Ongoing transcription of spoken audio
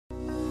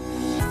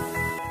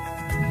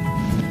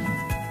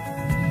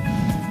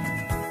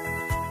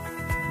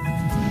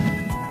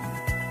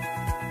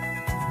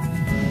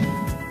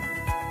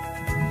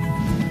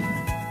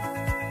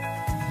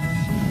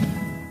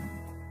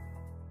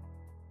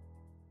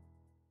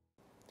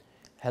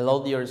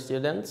Hello dear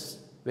students,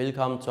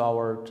 welcome to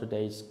our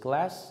today's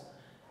class.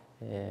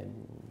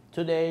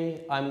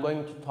 Today I'm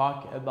going to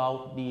talk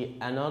about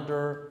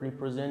another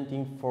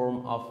representing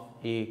form of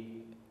a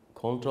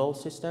control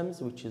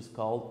systems, which is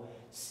called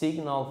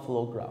signal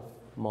flow graph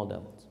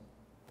models.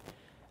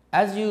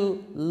 As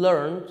you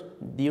learned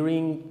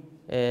during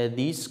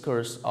this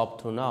course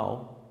up to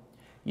now,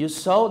 you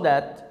saw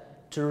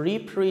that to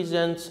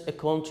represent a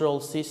control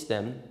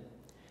system,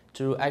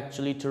 to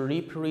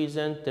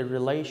represent the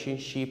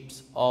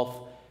relationships of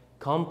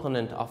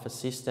component of a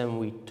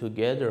system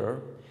together,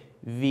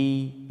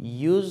 we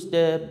use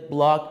the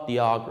block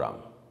diagram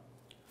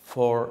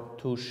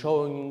to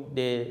showing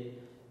the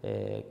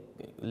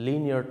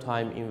linear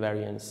time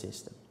invariant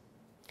system.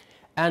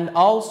 And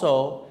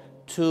also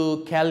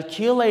to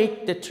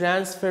calculate the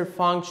transfer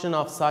function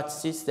of such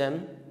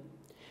system,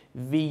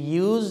 we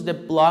use the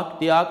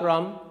block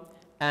diagram,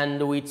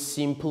 and with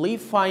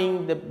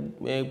simplifying the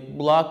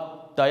block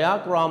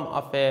diagram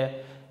of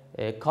a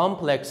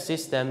complex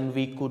system,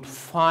 we could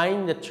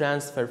find the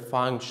transfer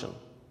function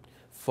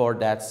for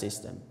that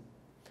system.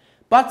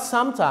 But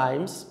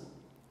sometimes,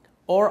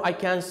 or I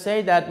can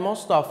say that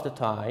most of the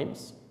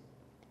times,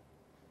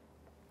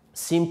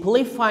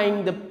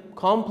 simplifying the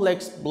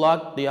complex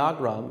block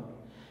diagram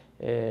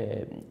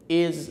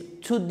is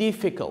too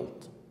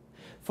difficult.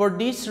 For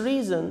this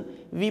reason,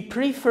 we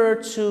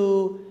prefer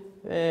to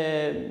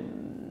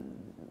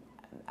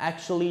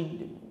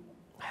actually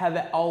have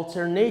an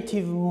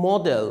alternative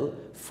model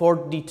for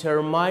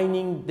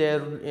determining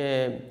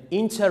the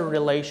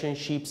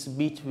interrelationships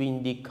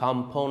between the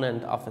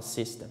component of a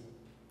system.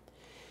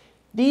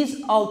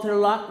 This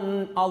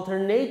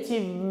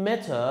alternative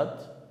method,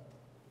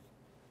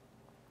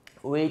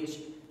 which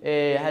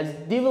has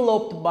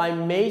developed by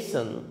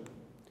Mason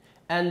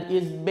and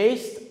is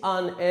based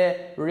on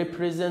a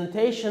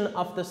representation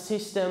of the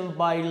system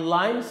by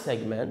line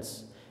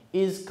segments,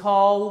 is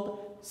called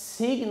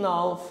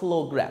signal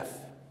flow graph.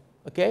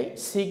 Okay,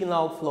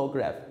 signal flow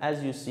graph,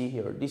 as you see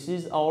here. This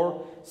is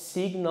our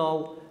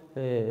signal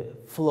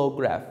flow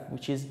graph,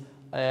 which is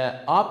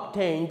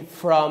obtained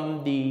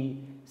from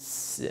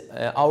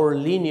our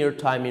linear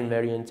time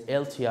invariant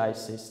LTI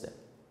system.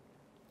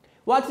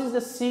 What is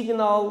the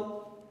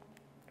signal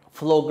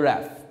flow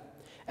graph?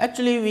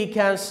 Actually, we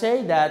can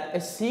say that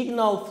a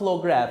signal flow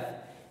graph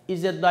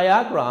is a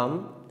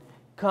diagram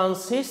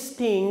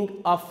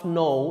consisting of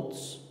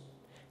nodes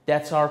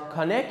that are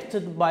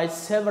connected by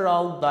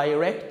several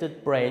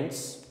directed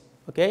branches.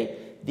 Okay,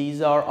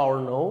 these are our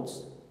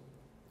nodes.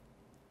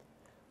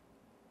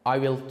 I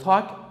will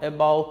talk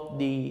about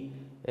the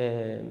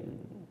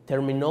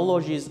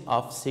terminologies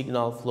of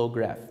signal flow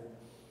graph,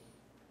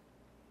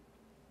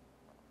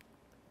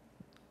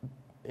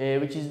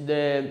 which is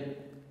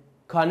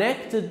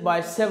connected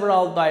by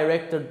several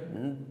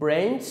directed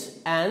branches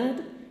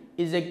and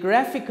is a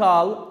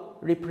graphical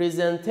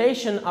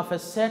representation of a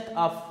set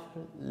of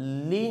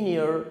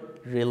linear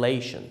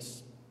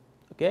relations.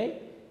 Okay,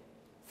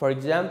 for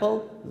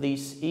example,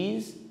 this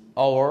is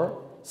our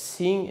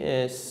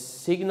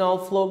signal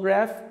flow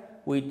graph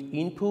with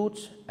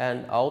input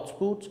and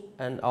output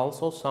and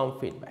also some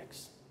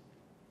feedbacks.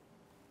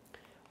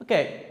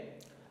 Okay,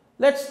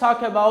 let's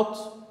talk about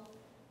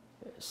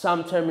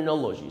some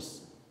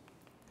terminologies.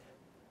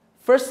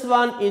 First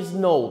one is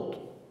node.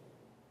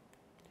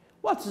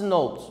 What's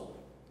node?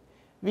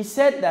 We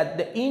said that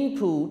the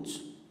input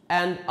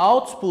and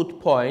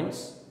output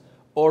points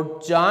or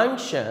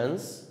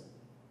junctions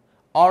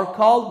are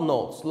called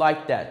nodes,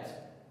 like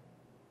that.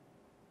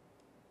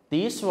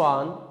 This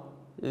one,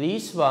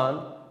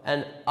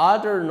 and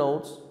other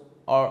nodes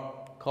are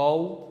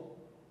called,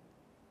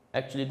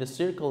 actually the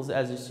circles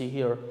as you see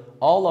here,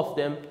 all of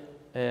them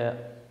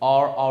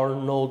are our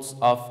nodes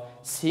of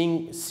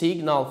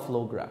signal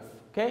flow graph.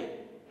 Okay?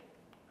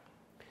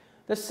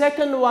 The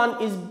second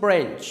one is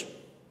branch.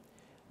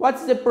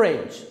 What's the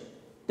branch?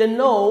 The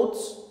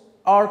nodes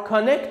are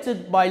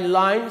connected by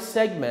line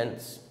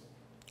segments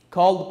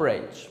called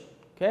branch.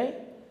 Okay,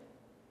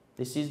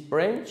 this is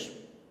branch,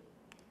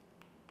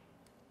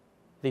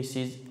 this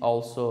is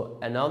also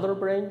another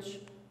branch,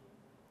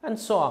 and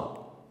so on.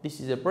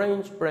 This is a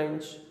branch,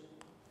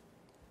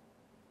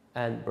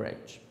 and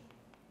branch.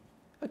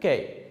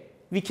 Okay,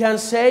 we can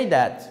say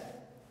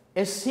that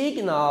a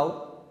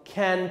signal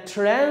can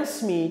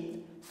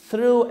transmit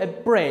through a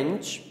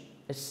branch.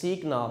 A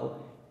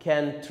signal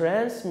can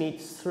transmit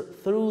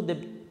through the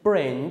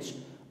branch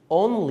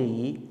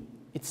only,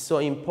 it's so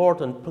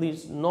important,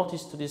 please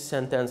notice to these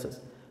sentences,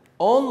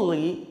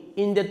 only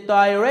in the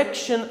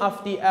direction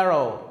of the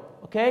arrow.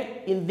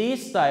 Okay, in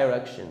this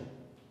direction,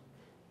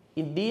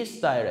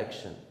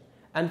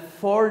 and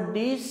for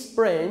this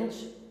branch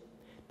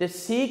the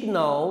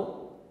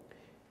signal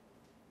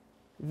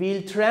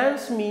will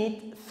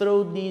transmit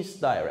through this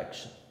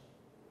direction.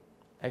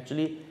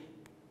 Actually,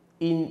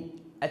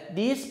 at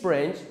this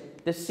branch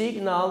the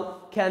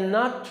signal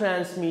cannot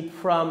transmit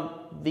from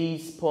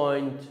this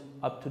point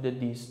up to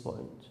this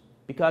point,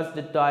 because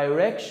the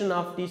direction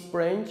of this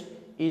branch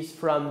is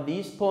from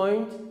this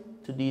point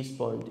to this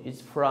point.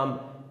 It's from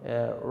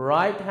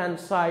right hand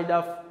side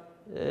of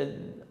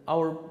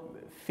our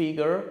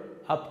figure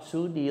up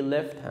to the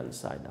left hand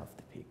side of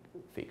the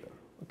figure.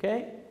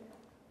 Okay?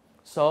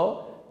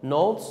 So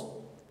nodes,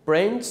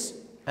 branch,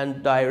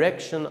 and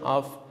direction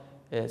of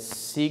a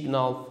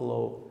signal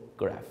flow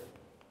graph.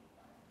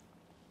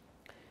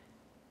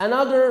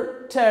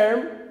 Another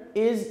term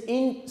is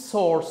in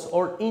source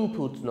or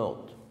input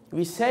node.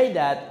 We say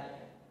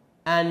that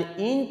an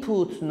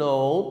input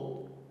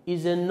node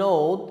is a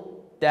node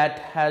that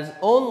has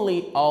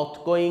only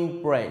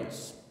outgoing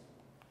branch.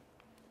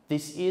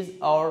 This is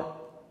our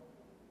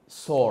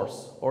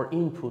source or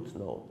input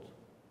node.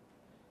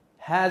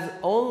 Has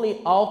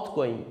only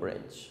outgoing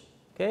branch.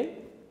 Okay?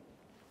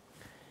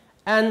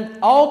 And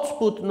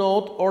output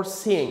node or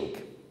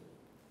sink.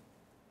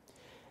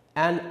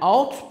 An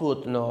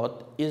output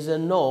node is a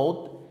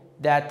node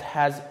that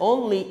has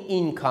only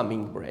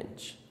incoming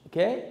branch.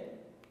 Okay?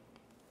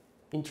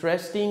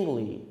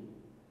 Interestingly,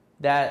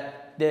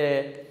 that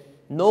the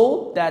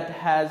node that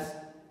has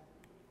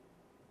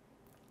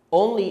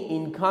only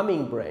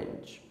incoming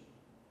branch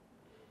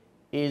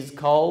is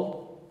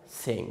called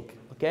sink.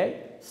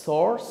 Okay?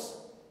 Source,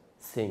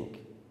 sink.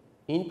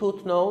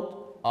 Input node,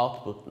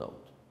 output node.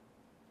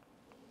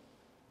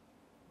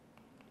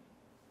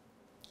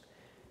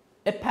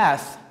 A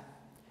path.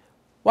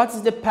 What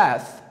is the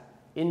path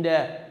in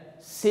the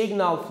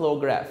signal flow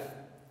graph?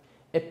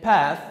 A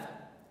path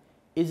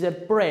is a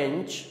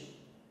branch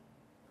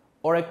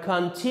or a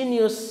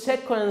continuous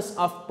sequence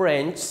of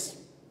branches.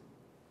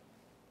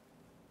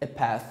 A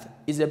path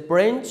is a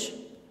branch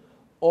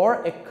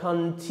or a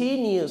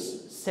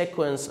continuous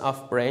sequence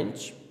of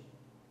branch.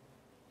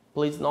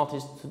 Please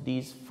notice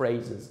these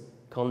phrases.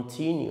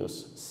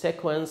 Continuous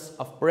sequence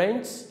of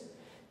branches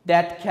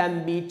that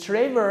can be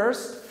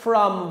traversed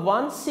from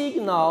one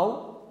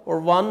signal or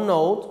one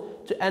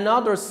node to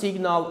another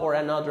signal or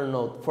another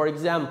node. For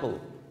example,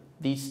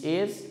 this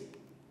is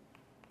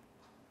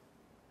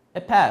a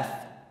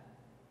path,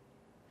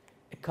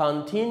 a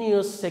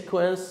continuous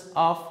sequence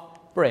of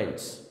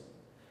branches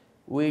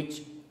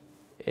which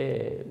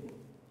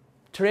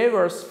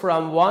traverse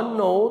from one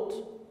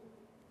node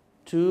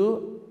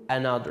to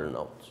another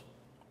node.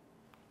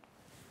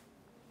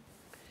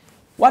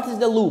 What is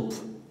the loop?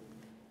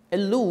 A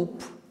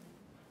loop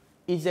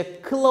is a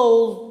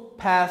closed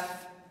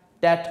path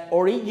that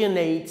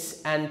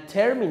originates and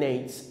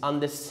terminates on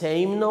the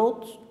same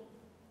node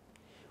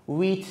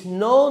with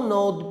no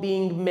node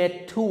being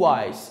met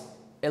twice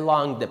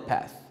along the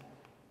path.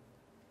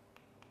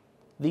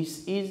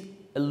 This is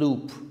a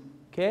loop.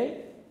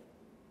 Okay?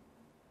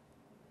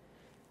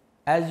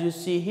 As you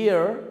see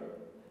here,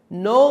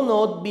 no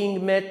node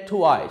being met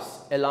twice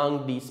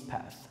along this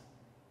path.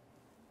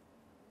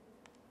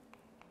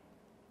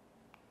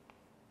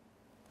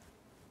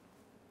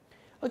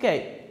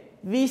 Okay,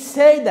 we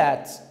say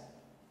that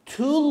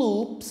two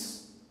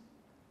loops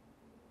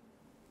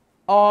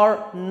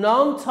are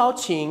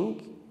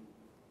non-touching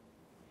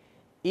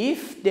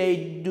if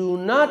they do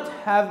not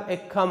have a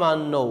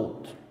common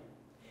node.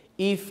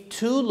 If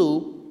two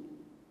loops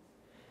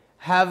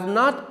have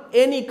not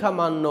any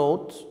common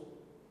node,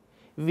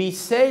 we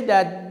say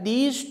that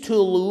these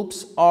two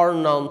loops are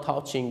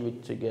non-touching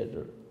with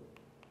together.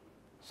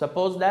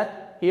 Suppose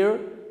that here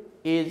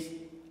is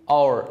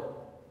our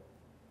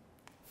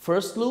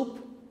first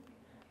loop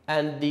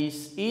and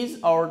this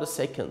is the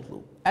second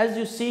loop. As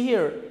you see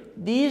here,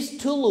 these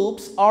two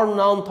loops are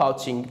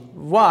non-touching.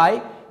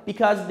 Why?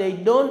 Because they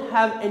don't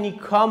have any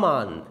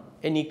common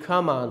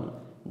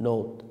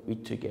node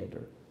with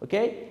together.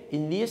 Okay?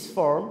 In this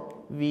form,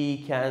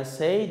 we can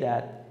say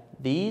that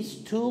these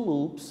two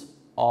loops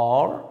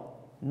are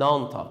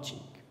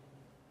non-touching.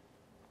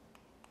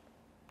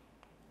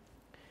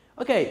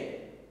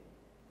 Okay,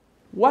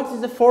 what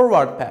is the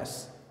forward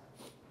pass?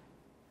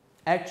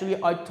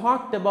 Actually, I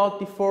talked about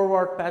the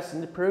forward pass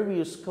in the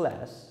previous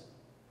class.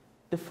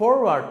 The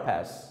forward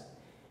pass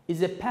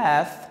is a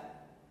path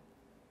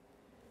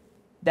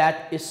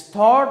that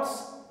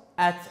starts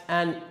at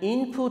an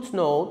input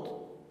node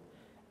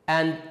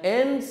and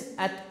ends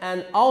at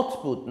an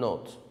output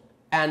node,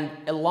 and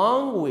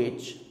along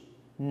which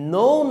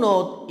no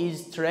node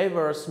is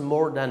traversed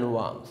more than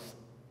once.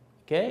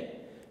 Okay?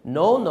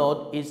 No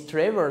node is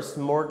traversed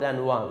more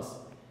than once.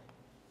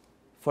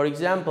 For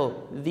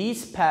example,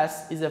 this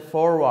pass is a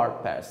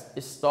forward pass.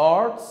 It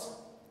starts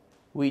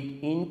with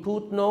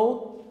input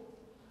node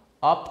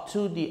up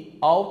to the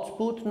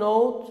output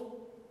node.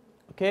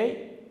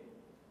 Okay?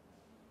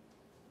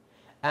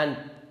 And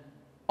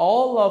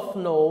all of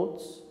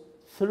nodes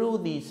through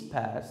this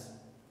pass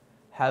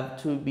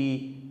have to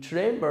be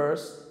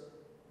traversed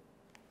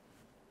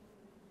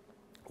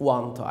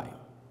one time.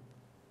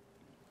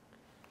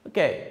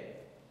 Okay,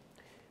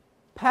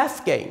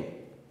 path gain.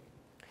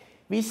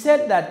 We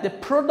said that the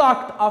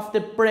product of the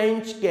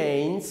branch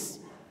gains,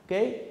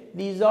 okay,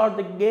 these are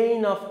the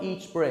gain of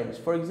each branch.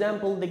 For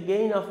example, the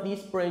gain of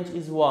this branch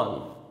is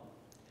 1.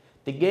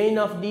 The gain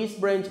of this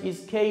branch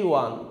is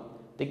K1.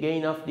 The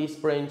gain of this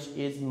branch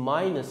is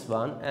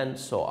 -1, and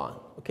so on.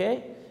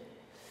 Okay?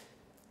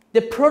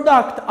 The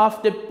product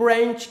of the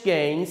branch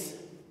gains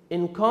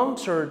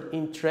encountered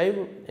in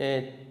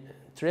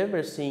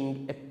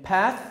traversing a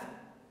path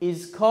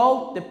is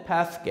called the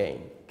path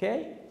gain.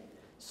 Okay?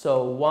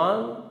 So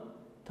 1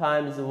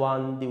 times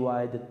 1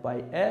 divided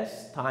by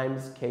S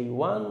times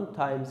K1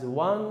 times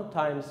 1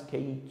 times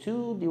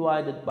K2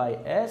 divided by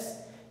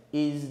S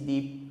is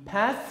the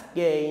path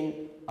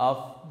gain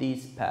of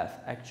this path.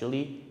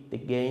 Actually, the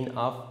gain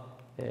of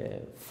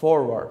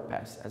forward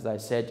pass. As I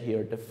said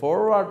here, the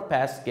forward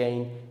pass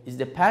gain is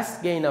the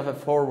path gain of a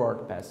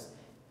forward pass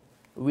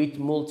with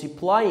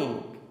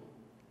multiplying,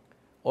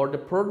 or the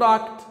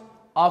product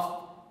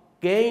of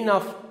gain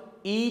of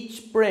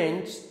each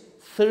branch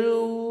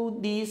through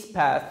this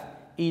path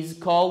is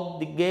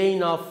called the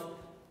gain of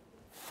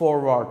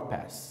forward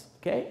pass.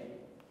 Okay?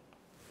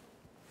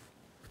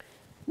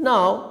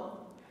 Now,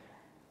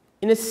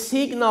 in a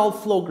signal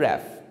flow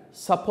graph,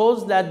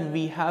 suppose that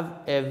we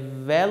have a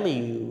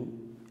value,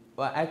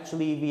 or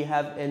actually we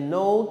have a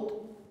node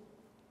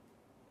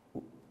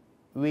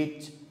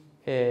which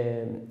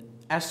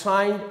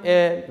assigned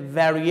a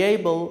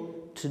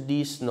variable to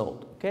this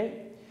node.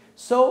 Okay?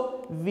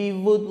 So we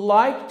would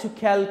like to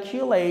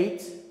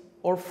calculate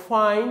or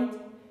find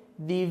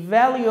the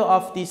value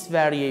of this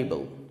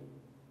variable.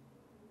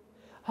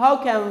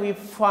 How can we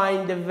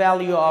find the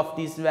value of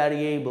this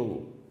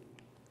variable?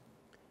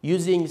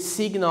 Using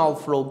signal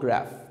flow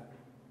graph.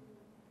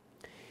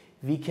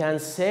 We can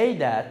say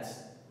that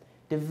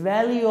the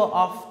value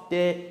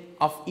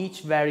of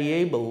each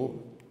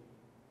variable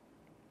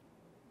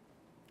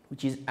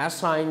which is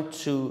assigned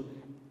to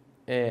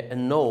a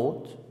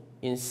node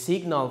in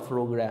signal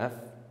flow graph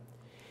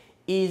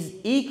is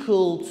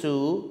equal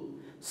to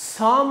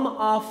sum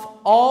of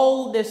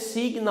all the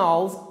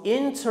signals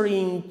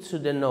entering to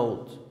the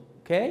node.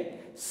 Okay?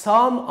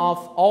 Sum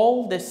of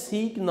all the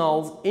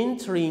signals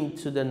entering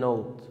to the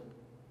node.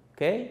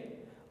 Okay?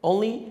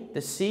 Only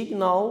the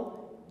signals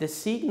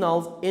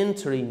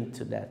entering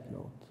to that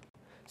node.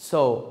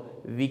 So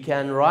we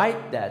can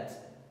write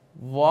that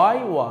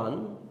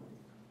y1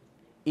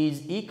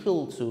 is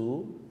equal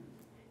to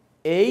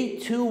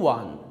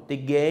A21, the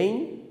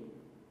gain,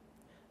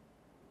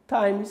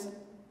 times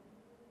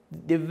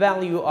the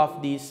value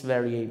of this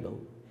variable.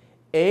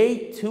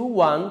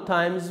 A21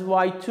 times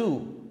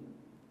y2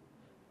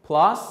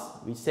 plus,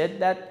 we said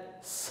that,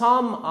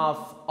 sum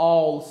of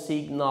all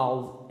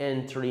signals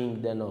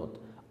entering the node.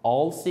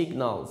 All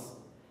signals.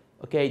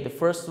 Okay, the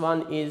first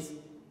one is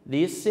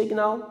this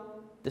signal.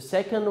 The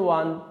second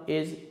one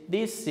is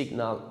this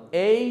signal.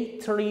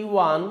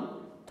 A31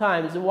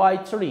 times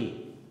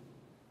y3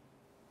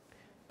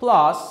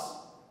 plus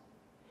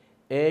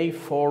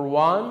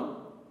A41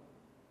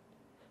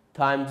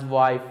 times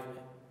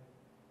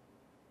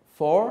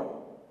y4,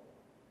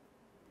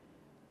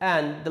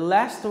 and the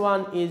last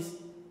one is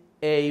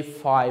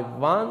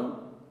A51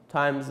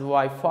 times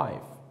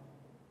y5.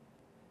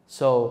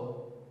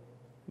 So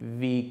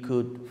we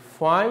could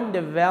find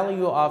the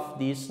value of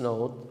this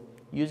node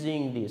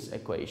using this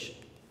equation.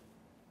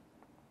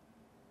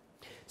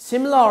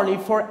 Similarly,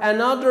 for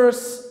another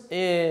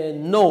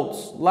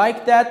nodes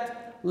like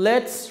that,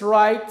 let's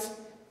write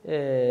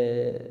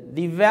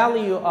the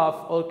value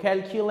of, or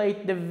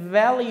calculate the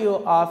value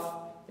of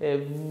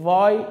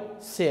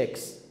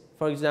y6.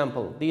 For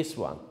example, this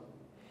one.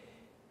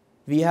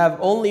 We have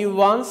only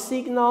one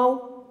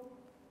signal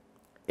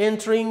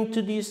entering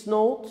to this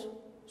node,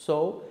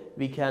 so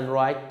we can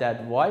write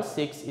that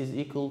y6 is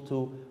equal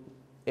to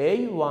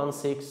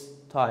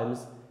A16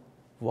 times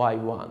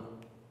y1.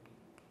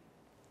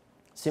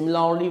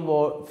 Similarly,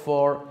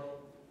 for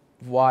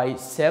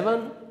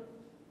y7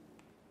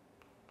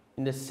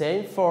 in the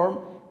same form,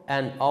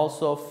 and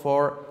also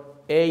for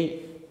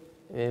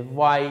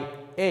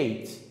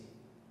y8,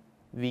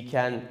 we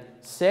can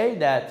say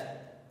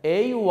that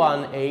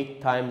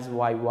A18 times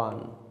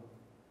y1.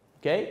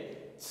 Okay?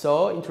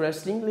 So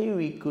interestingly,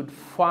 we could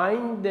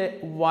find the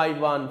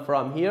y1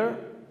 from here,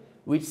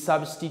 with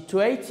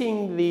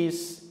substituting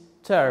these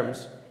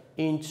terms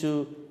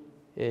into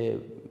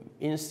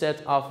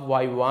instead of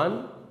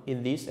y1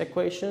 in this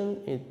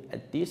equation,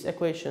 at this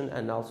equation,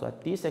 and also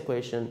at this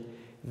equation,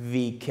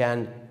 we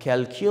can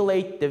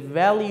calculate the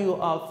value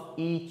of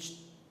each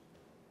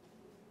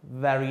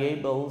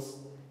variables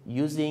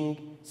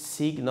using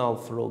signal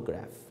flow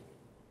graph.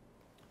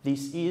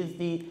 This is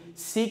the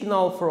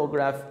signal flow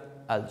graph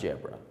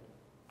algebra.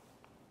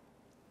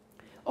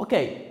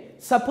 Okay,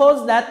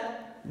 suppose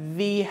that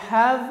we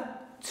have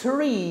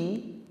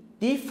 3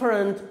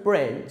 different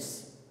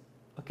branches,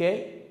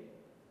 okay,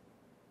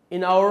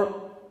 in our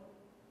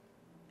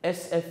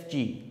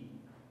SFG,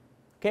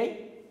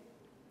 okay,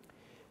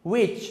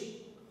 which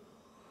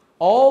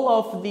all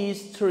of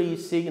these 3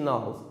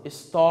 signals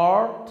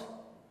start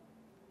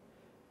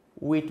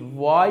with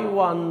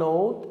y1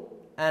 node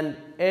and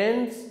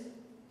ends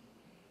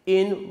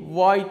in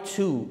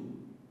y2.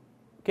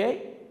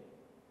 Okay?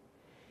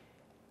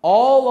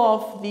 All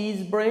of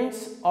these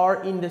branches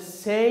are in the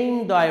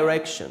same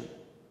direction.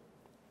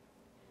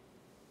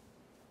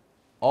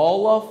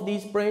 All of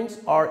these branches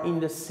are in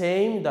the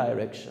same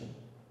direction.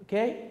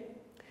 Okay?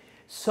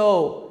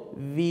 So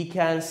we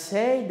can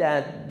say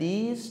that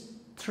these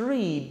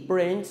three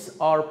branches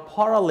are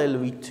parallel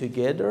with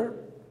together.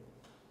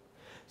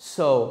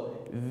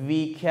 So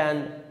we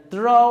can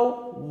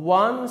draw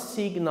one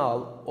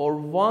signal or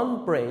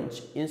one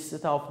branch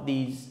instead of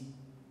these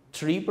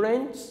three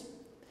branches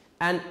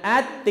and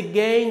add the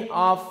gain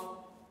of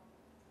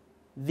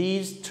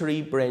these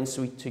three branches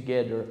with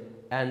together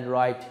and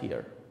write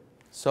here.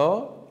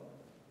 So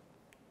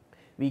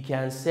we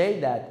can say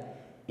that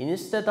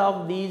instead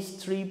of these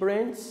three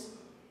branches,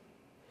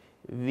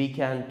 we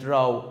can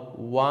draw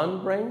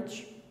one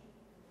branch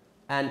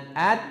and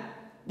add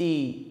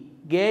the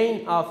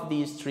gain of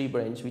these three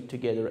branches with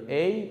together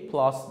A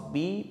plus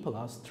B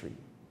plus 3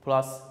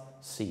 plus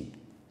C.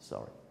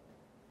 Sorry.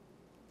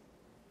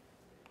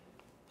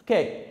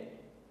 Okay.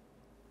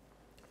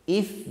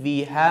 If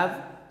we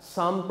have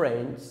some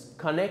branches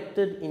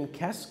connected in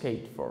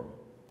cascade form,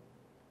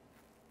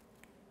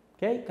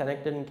 okay,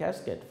 connected in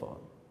cascade form,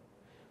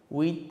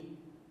 with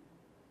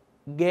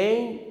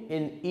gain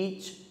in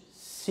each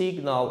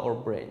signal or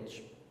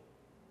branch.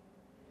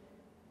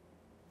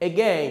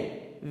 Again,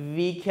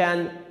 we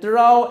can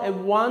draw a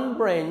one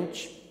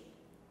branch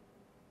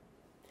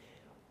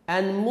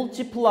and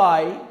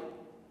multiply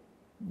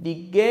the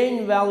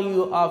gain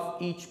value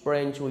of each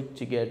branch with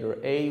together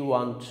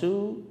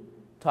A12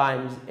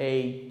 times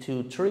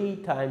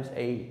A23 times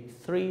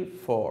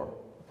A34.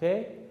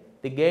 Okay,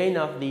 the gain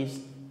of these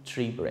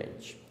three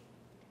branches.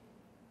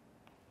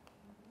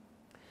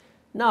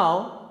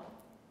 Now,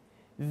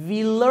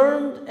 we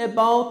learned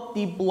about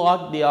the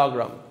block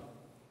diagram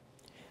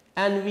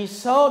and we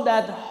saw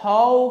that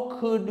how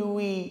could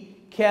we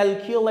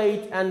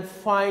calculate and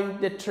find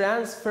the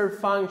transfer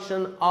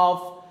function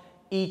of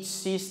each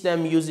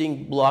system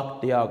using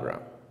block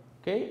diagram.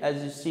 Okay,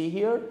 as you see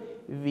here,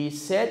 we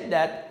said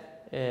that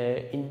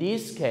in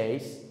this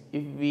case,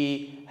 if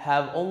we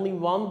have only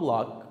one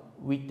block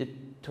with the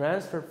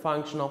transfer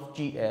function of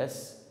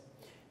GS,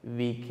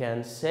 we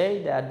can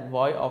say that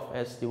y of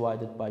s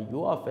divided by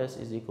u of s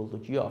is equal to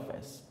g of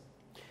s.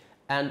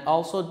 And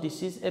also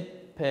this is a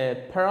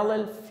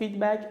parallel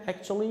feedback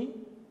actually,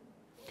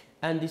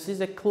 and this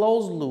is a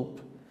closed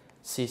loop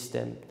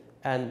system,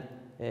 and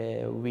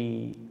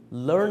we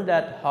learned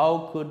that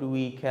how could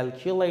we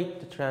calculate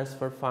the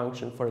transfer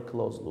function for a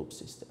closed loop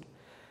system.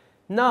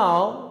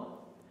 Now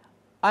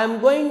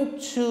I'm going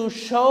to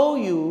show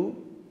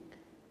you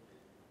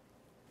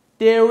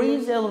there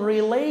is a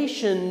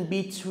relation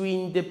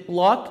between the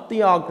block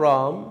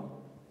diagram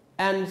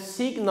and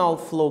signal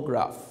flow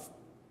graph.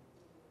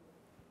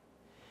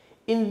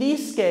 In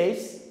this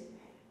case,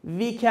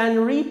 we can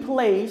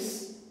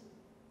replace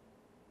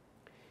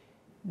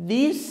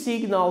this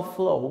signal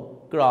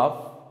flow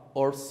graph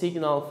or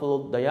signal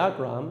flow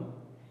diagram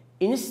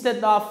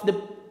instead of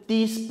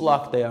this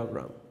block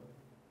diagram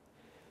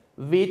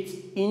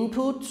with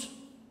input,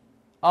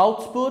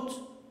 output,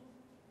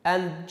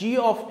 and g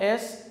of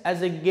s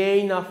as a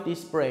gain of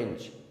this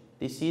branch.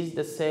 This is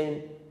the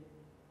same,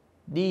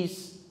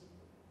 this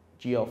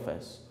g of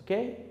s,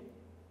 okay?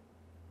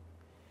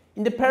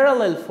 In the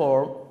parallel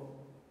form,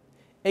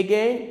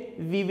 again,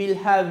 we will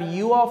have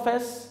u of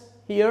s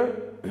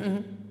here,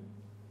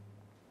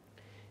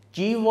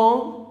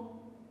 g1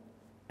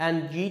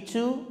 and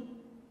g2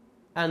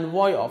 and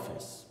y of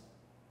s,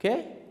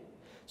 okay?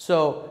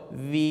 So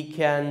we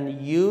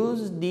can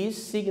use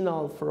this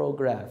signal flow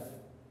graph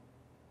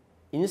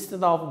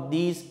instead of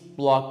this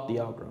block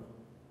diagram.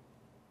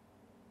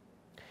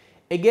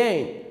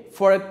 Again,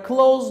 for a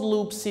closed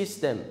loop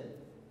system,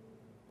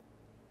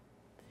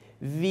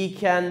 we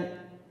can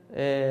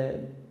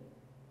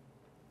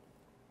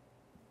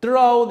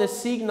draw the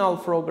signal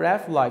flow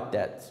graph like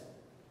that.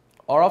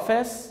 R of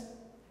s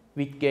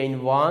with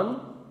gain 1,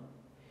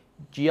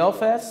 g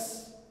of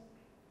s,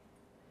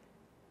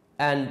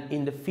 and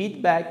in the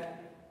feedback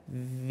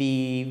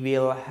we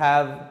will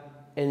have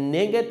a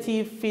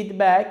negative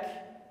feedback,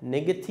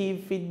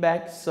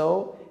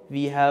 so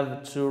we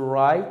have to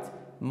write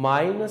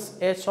minus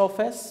h of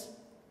s,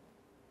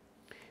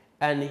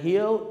 and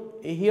here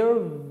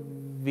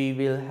we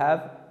will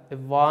have a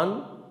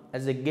 1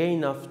 as a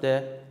gain of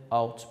the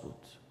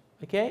output.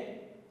 Okay?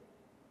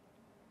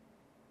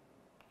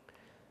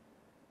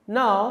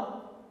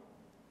 Now,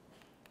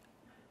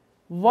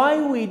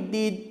 why we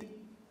did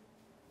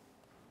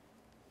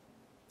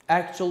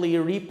actually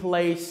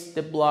replace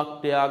the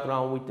block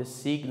diagram with the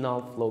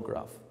signal flow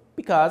graph?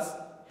 Because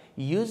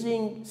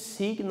using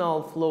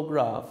signal flow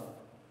graph,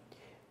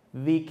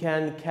 we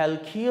can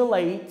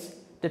calculate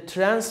the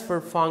transfer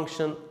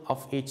function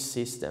of each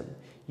system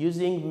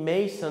using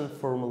Mason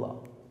formula.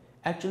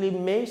 Actually,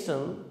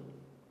 Mason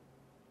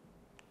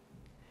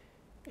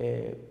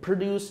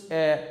produced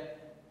a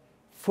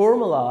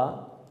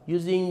formula.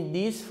 Using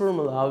this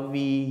formula,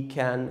 we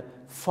can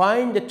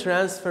find the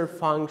transfer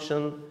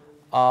function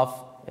of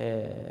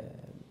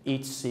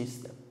each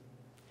system.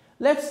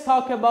 Let's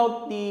talk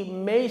about the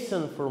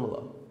Mason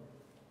formula.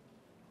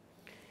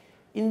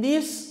 In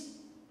this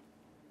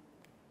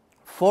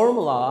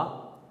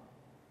formula,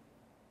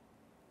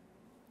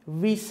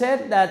 we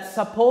said that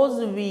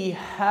suppose we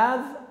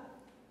have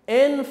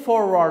n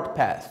forward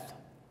path,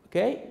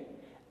 okay,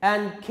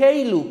 and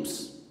k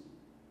loops.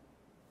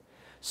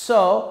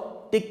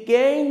 So the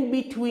gain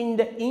between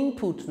the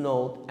input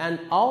node and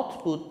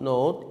output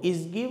node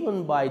is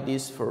given by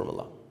this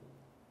formula,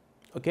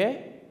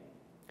 okay.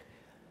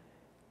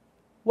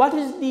 What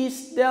is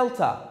this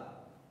delta?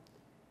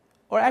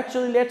 Or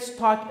actually, let's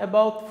talk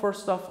about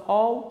first of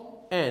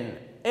all n.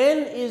 N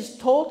is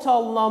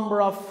total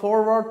number of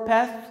forward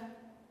paths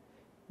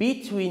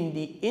between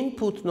the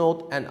input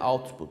node and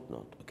output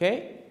node,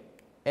 okay?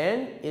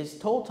 N is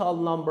total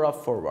number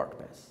of forward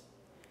paths.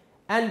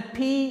 And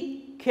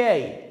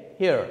pk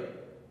here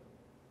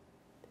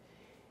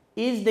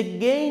is the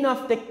gain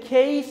of the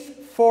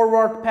kth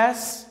forward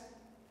pass,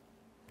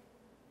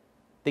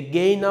 the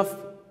gain of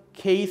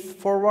kth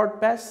forward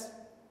pass.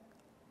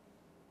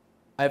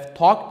 I've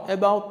talked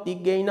about the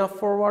gain of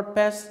forward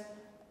pass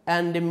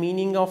and the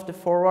meaning of the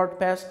forward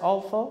pass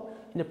also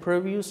in the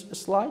previous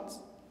slides.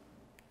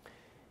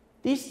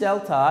 This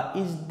delta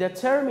is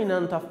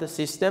determinant of the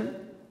system.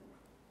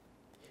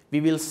 We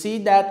will see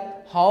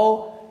that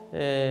how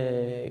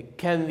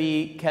can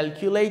we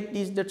calculate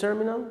this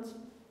determinant,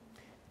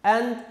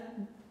 and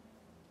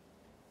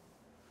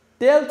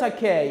delta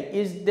k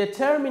is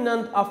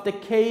determinant of the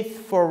kth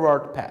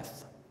forward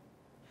path.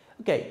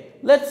 Okay,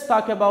 let's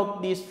talk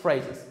about these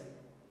phrases.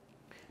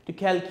 To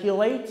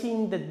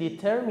calculating the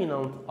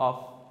determinant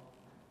of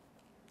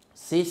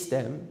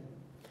system,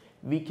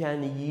 we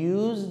can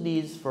use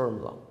this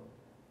formula.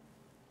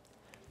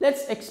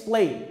 Let's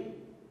explain.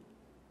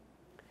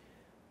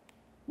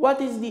 What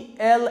is the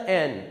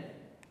ln?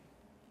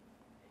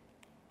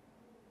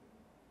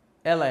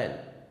 Ln.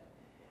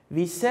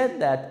 We said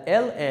that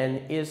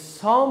ln is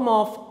sum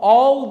of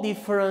all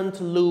different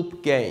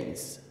loop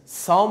gains.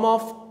 Sum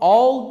of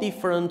all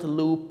different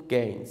loop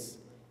gains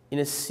in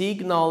a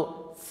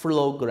signal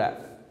flow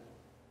graph.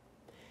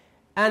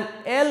 And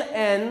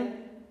ln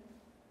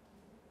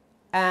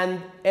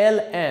and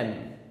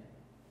lm,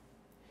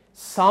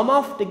 sum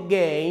of the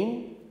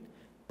gain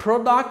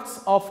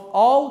products of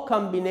all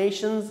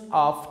combinations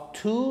of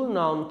two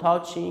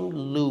non-touching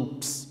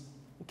loops.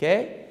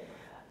 Okay?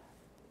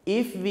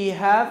 If we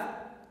have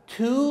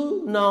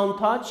two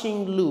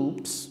non-touching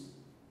loops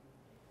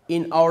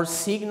in our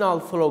signal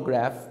flow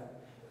graph,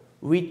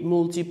 with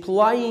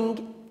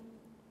multiplying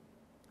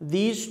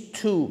these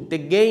two, the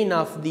gain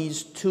of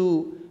these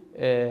two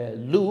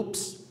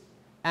loops,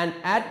 and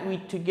add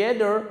it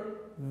together,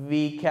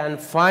 we can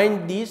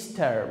find these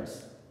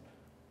terms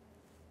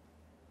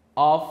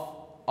of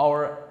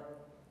our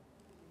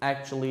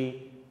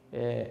actually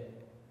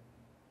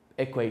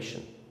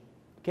equation.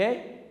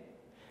 Okay?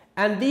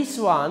 And this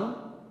one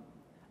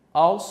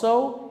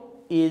also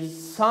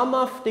is sum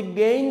of the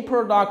gain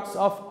products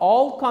of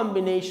all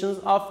combinations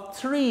of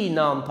three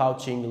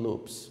non-touching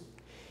loops.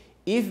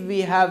 If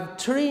we have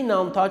three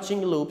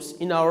non-touching loops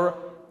in our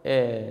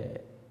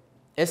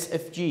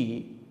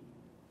SFG,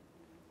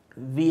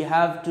 we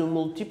have to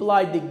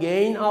multiply the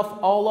gain of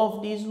all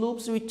of these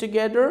loops with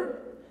together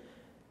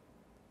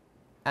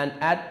and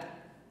add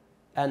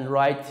and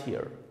write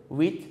here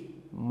with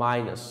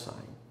minus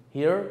sign,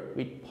 here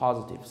with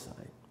positive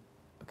sign.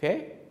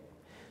 Okay?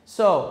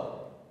 So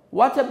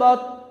what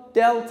about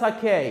delta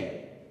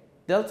k?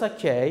 Delta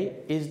k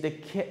is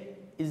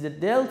the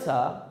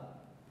delta.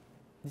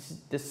 This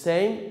is the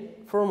same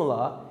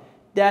formula,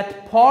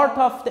 that part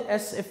of the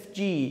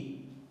SFG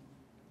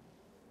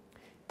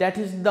that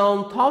is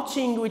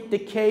non-touching with the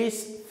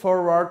kth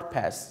forward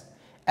pass.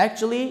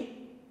 Actually,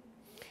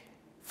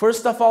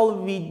 first of all,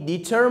 we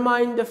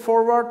determine the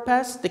forward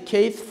pass, the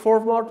kth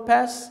forward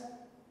pass.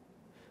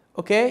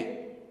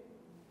 Okay?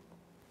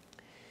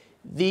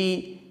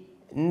 The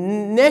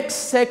next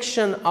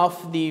section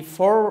of the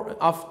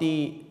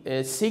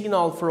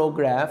signal flow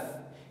graph,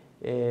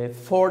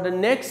 for the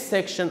next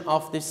section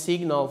of the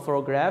signal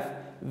flow graph,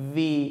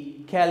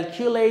 we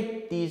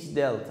calculate this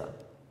delta.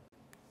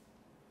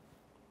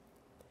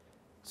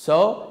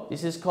 So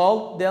this is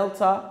called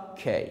delta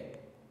k.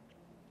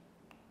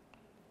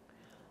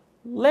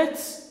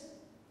 Let's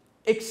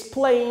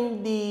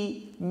explain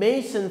the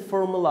Mason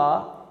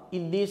formula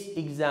in this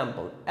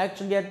example.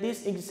 Actually, at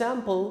this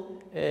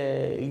example,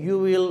 you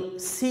will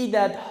see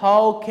that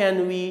how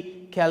can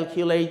we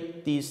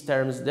calculate these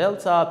terms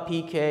delta,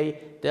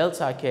 pk,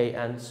 delta k,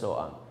 and so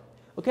on.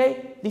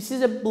 Okay, this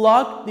is a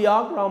block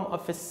diagram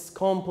of a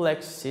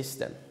complex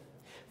system.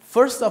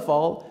 First of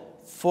all,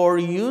 for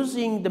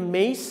using the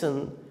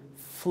Mason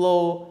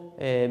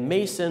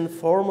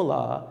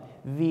formula,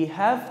 we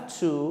have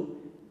to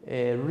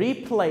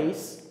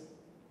replace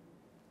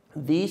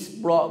this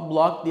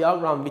block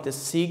diagram with a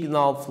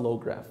signal flow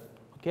graph.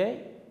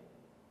 Okay?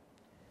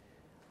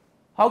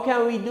 How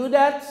can we do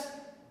that?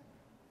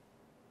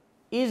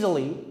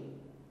 Easily.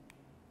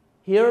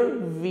 Here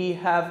we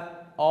have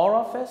R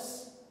of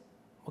S.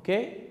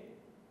 Okay?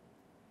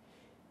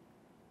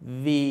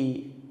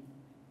 We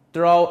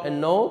draw a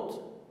node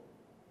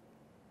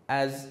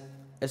as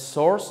a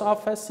source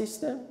of a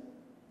system.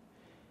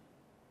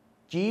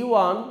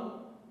 G1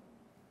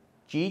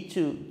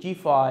 G2,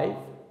 G5,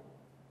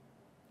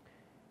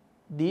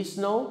 this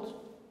node,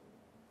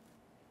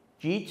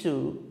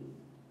 G2,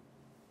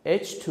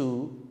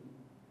 H2.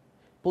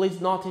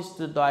 Please notice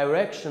the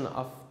direction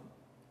of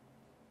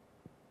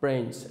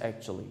branch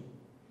actually.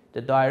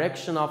 The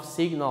direction of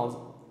signals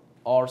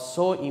are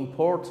so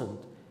important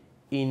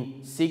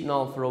in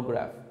signal flow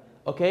graph.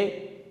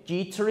 Okay,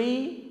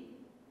 G3,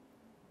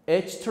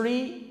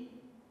 H3,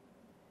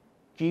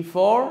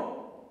 G4,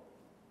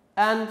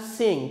 and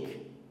sink.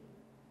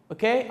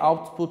 Okay,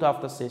 output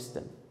of the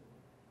system.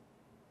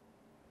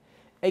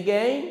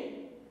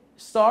 Again,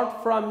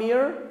 start from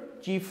here,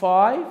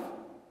 G5,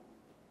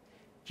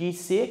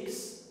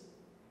 G6,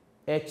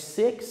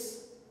 H6,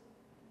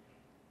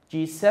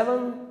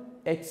 G7,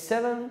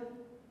 H7,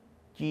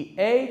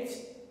 G8,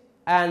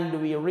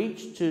 and we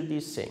reach to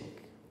this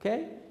sink.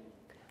 Okay,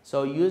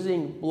 so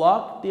using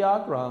block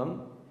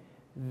diagram,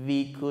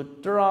 we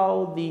could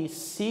draw the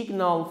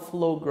signal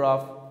flow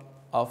graph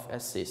of a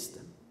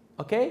system.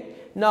 Okay,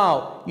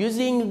 now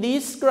using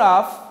this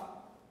graph,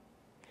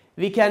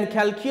 we can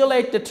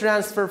calculate the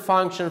transfer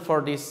function for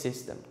this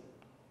system.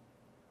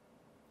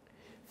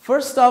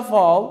 First of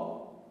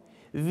all,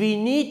 we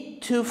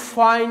need to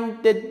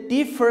find the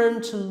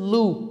different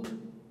loop,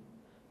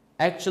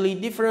 actually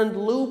different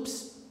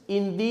loops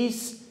in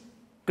this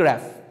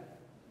graph.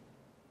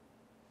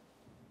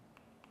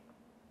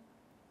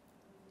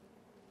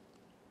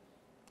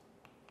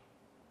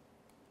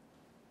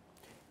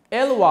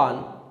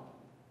 L1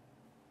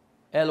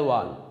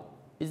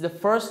 is the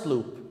first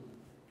loop.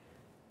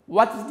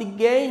 What is the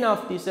gain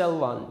of this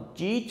L1?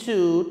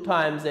 G2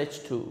 times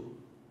H2.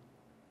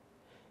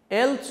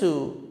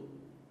 L2,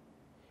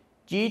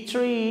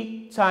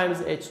 G3 times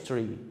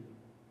H3.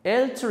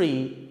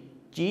 L3,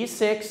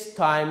 G6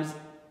 times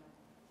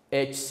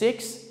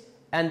H6.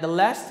 And the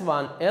last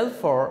one,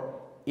 L4,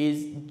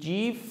 is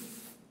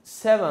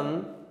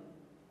G7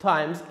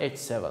 times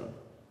H7.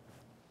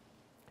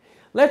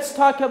 Let's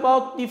talk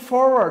about the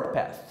forward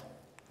path.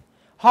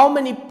 How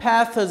many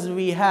paths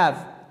we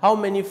have? How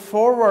many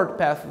forward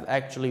paths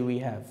actually we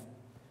have?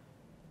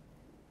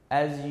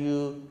 As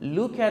you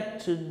look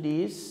at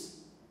this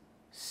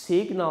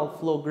signal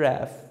flow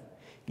graph,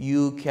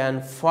 you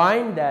can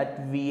find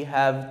that we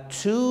have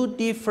two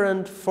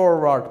different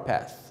forward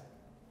paths.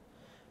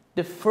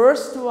 The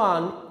first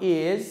one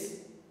is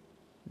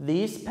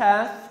this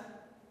path,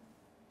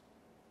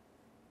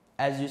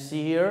 as you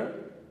see here,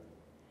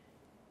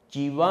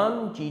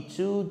 G1,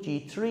 G2,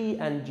 G3,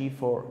 and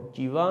G4.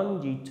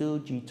 G1, G2,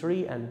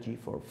 G3, and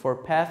G4 for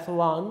path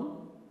 1.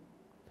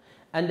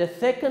 And the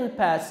second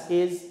path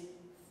is,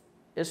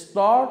 it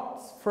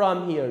starts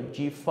from here,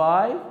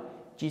 G5,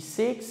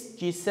 G6,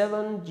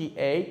 G7,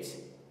 G8,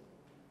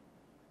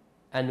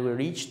 and we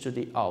reach to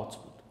the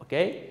output.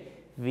 Okay?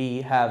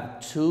 We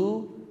have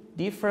two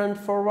different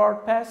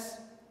forward paths,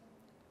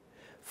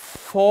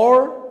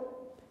 4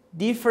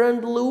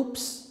 different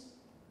loops.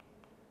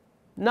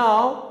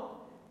 Now,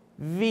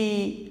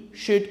 we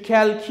should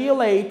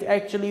calculate,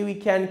 actually we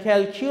can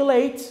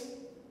calculate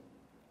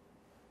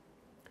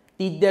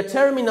the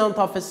determinant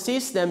of a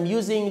system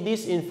using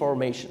this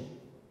information.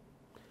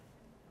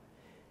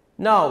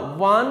 Now,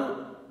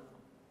 1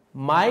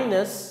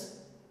 minus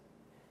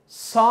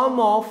sum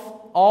of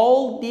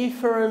all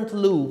different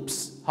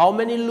loops. How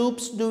many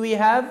loops do we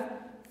have?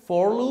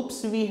 4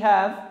 loops we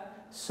have.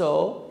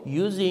 So,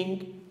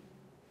 using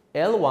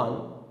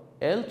L1,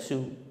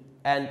 L2,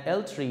 and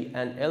L3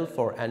 and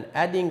L4 and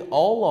adding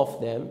all of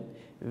them,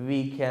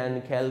 we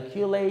can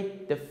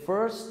calculate the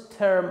first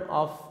term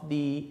of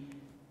the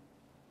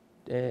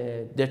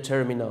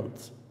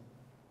determinant.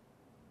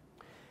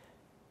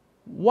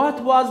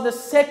 What was the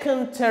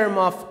second term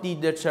of the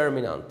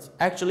determinant?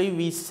 Actually,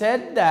 we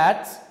said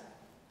that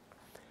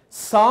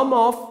sum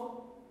of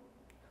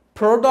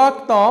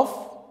product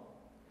of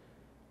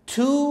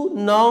 2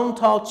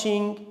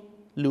 non-touching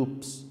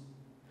loops.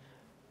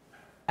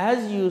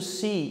 As you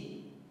see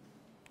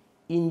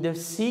in the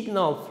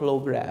signal flow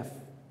graph,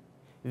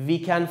 we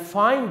can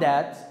find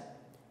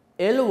that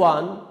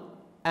L1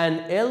 and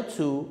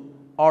L2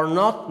 are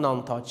not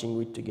non-touching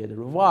with together.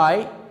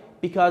 Why?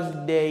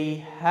 Because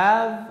they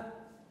have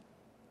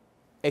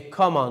a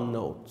common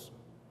node.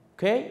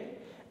 Okay?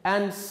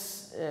 And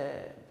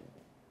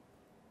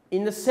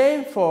in the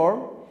same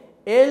form,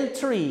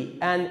 L3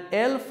 and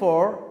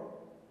L4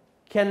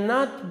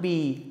 cannot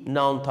be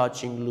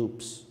non-touching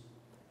loops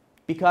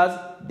because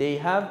they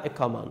have a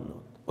common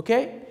node.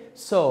 Okay?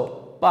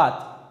 So,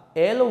 but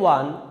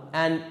L1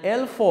 and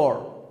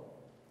L4,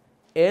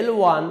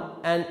 L1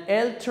 and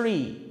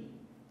L3,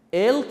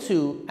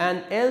 L2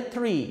 and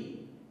L3,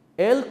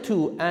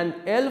 L2 and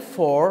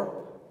L4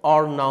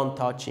 are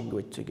non-touching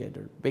with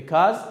together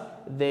because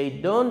they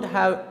don't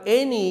have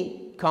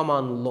any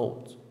common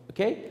node.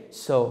 Okay,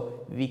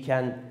 so we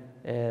can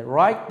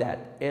write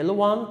that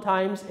L1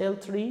 times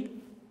L3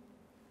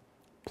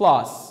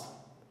 plus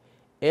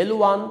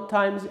L1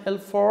 times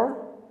L4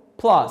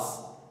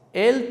 plus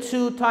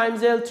L2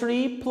 times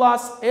L3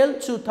 plus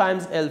L2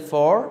 times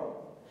L4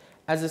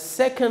 as a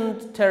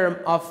second term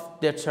of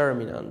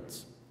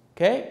determinant.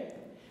 Okay?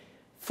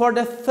 For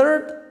the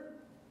third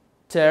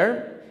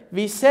term,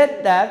 we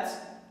said that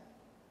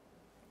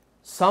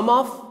sum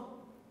of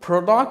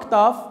product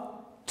of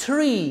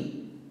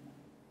 3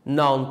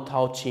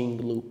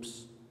 non-touching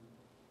loops.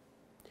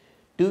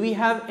 Do we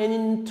have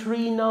any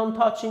 3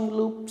 non-touching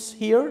loops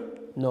here?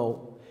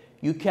 No.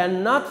 You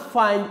cannot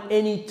find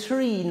any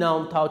 3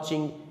 loops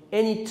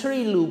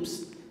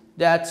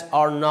that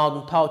are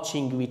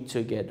non-touching with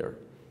together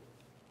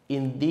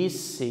in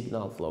this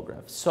signal flow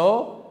graph.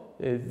 So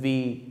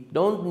we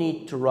don't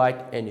need to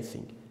write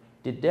anything.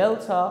 The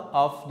delta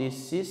of this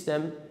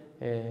system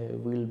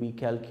will be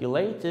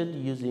calculated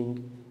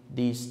using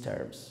these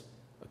terms.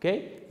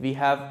 Okay? We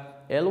have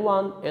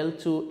L1,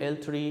 L2,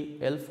 L3,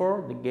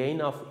 L4, the gain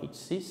of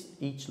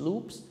each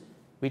loops.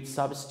 With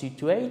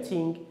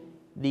substituting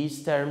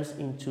these terms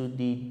into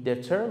the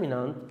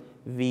determinant,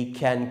 we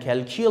can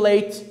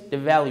calculate the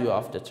value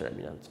of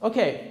determinant.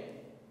 Okay.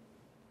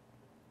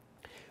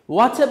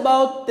 What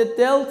about the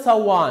delta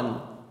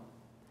 1?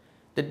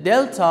 The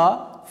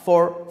delta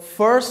for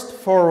first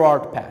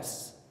forward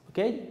pass.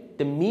 Okay?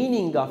 The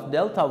meaning of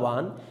delta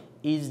 1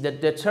 is the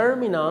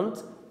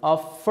determinant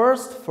of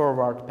first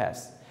forward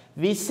pass.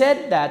 We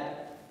said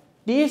that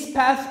this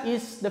pass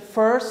is the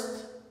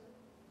first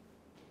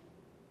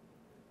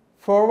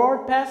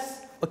forward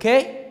pass,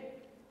 okay?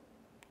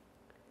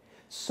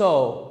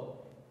 So,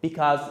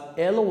 because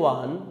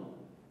L1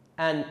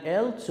 and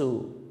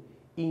L2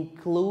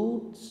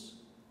 includes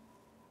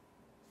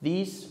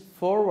this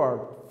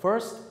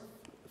first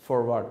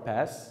forward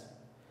pass,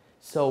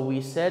 so we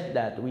said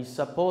that we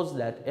suppose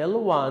that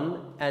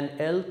L1 and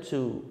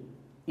L2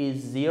 is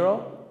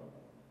 0,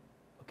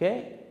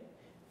 okay?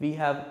 We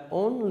have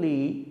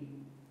only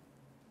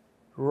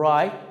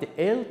write the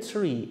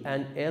L3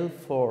 and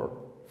L4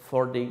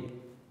 for the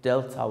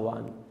delta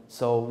 1.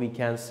 So we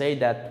can say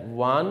that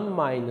 1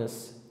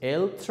 minus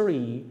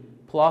L3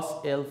 plus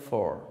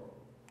L4.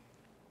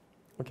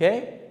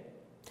 Okay?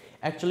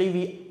 Actually,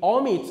 we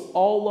omit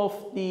all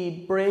of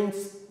the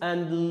branches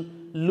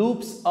and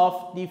loops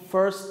of the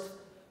first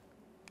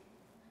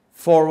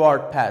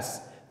forward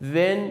pass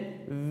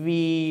when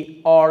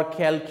we are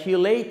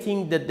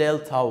calculating the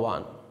delta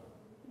 1.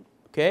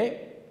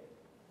 Okay?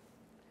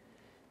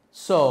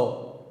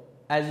 So,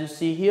 as you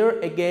see here,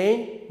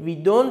 again, we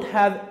don't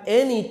have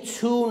any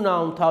 2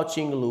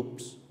 non-touching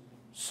loops.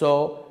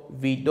 So,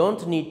 we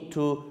don't need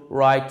to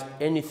write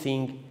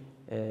anything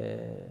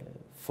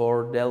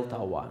for delta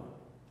 1.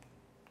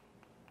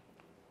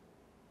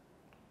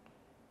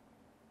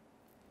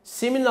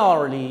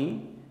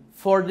 Similarly,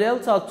 for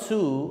delta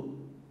 2,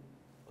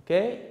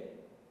 okay,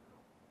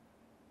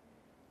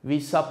 we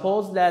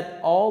suppose that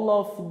all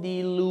of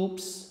the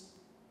loops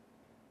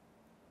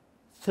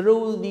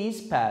through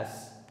this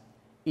pass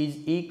is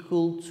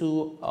equal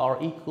to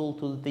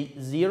the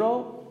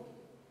 0.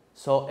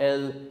 So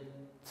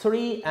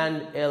L3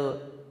 and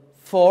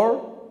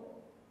L4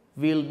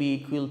 will be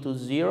equal to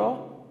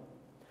 0.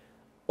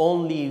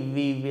 Only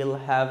we will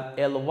have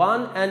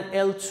L1 and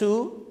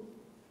L2.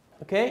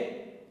 Okay?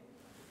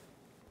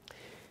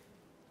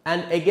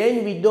 And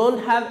again, we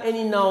don't have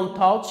any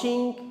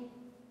non-touching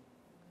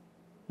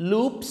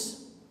loops.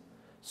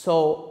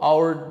 So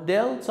our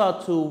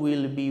delta 2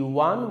 will be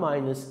 1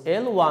 minus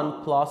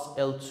L1 plus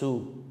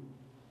L2.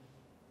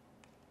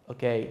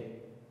 Okay.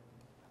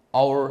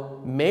 Our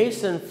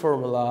Mason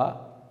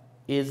formula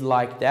is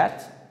like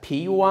that.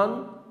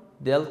 P1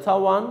 delta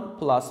 1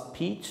 plus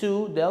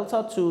P2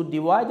 delta 2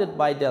 divided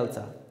by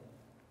delta.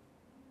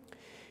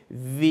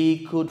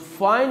 We could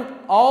find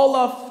all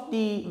of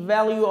the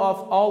value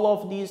of all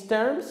of these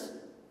terms.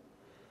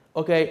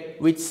 Okay,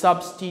 with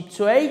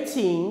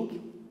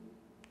substituting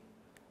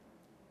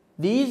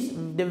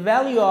the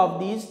value of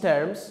these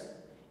terms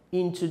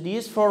into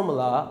this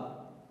formula,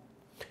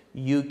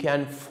 you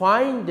can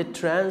find the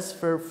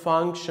transfer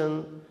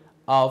function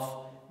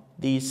of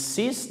this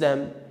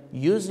system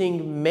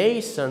using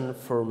Mason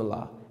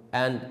formula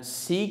and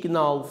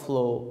signal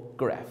flow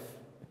graph.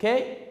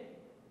 Okay?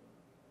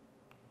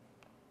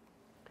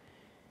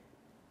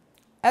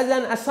 As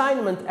an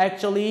assignment,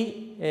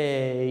 actually,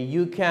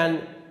 you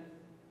can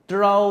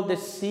draw the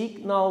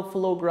signal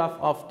flow graph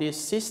of this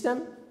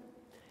system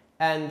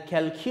and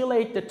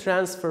calculate the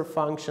transfer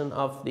function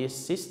of this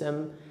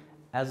system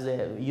as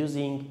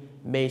using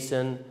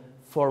Mason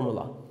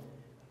formula.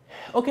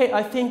 Okay,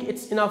 I think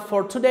it's enough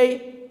for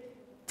today.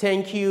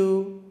 Thank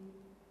you.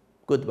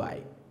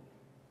 Goodbye.